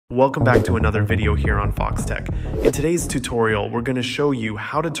Welcome back to another video here on Foxtecc. In today's tutorial, we're going to show you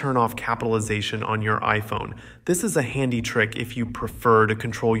how to turn off capitalization on your iPhone. This is a handy trick if you prefer to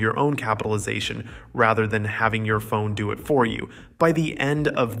control your own capitalization rather than having your phone do it for you. By the end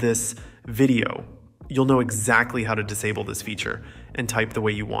of this video, you'll know exactly how to disable this feature and type the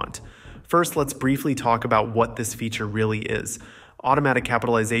way you want. First, let's briefly talk about what this feature really is. Automatic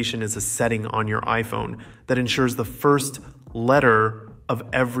capitalization is a setting on your iPhone that ensures the first letter of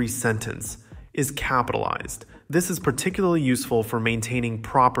every sentence is capitalized. This is particularly useful for maintaining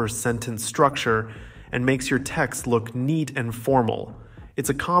proper sentence structure and makes your text look neat and formal. It's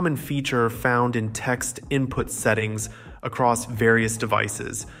a common feature found in text input settings across various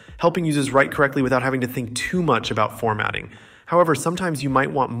devices, helping users write correctly without having to think too much about formatting. However, sometimes you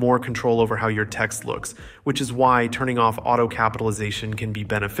might want more control over how your text looks, which is why turning off auto capitalization can be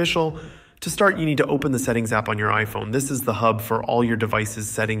beneficial. To start, you need to open the Settings app on your iPhone. This is the hub for all your device's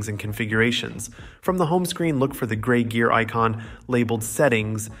settings and configurations. From the home screen, look for the gray gear icon labeled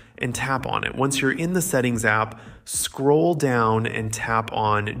Settings and tap on it. Once you're in the Settings app, scroll down and tap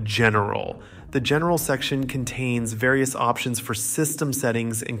on General. The General section contains various options for system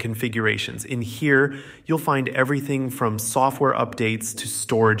settings and configurations. In here, you'll find everything from software updates to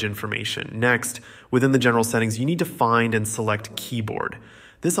storage information. Next, within the General settings, you need to find and select Keyboard.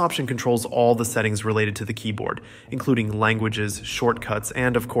 This option controls all the settings related to the keyboard, including languages, shortcuts,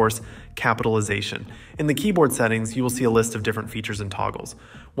 and of course, capitalization. In the keyboard settings, you will see a list of different features and toggles.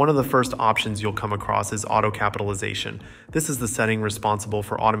 One of the first options you'll come across is auto capitalization. This is the setting responsible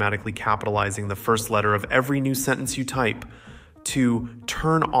for automatically capitalizing the first letter of every new sentence you type. To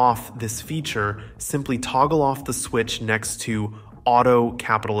turn off this feature, simply toggle off the switch next to auto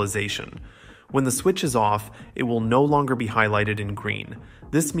capitalization. When the switch is off, it will no longer be highlighted in green.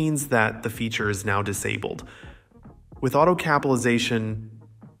 This means that the feature is now disabled. With auto capitalization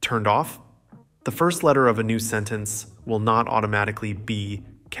turned off, the first letter of a new sentence will not automatically be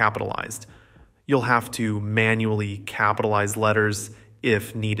capitalized. You'll have to manually capitalize letters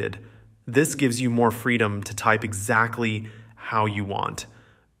if needed. This gives you more freedom to type exactly how you want,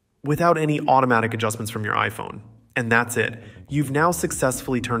 without any automatic adjustments from your iPhone. And that's it. You've now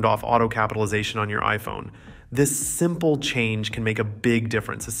successfully turned off auto capitalization on your iPhone. This simple change can make a big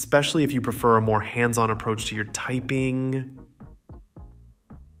difference, especially if you prefer a more hands-on approach to your typing.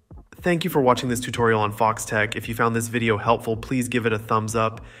 Thank you for watching this tutorial on Foxtecc. If you found this video helpful, please give it a thumbs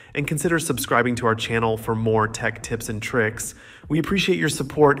up and consider subscribing to our channel for more tech tips and tricks. We appreciate your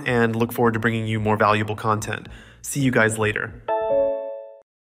support and look forward to bringing you more valuable content. See you guys later.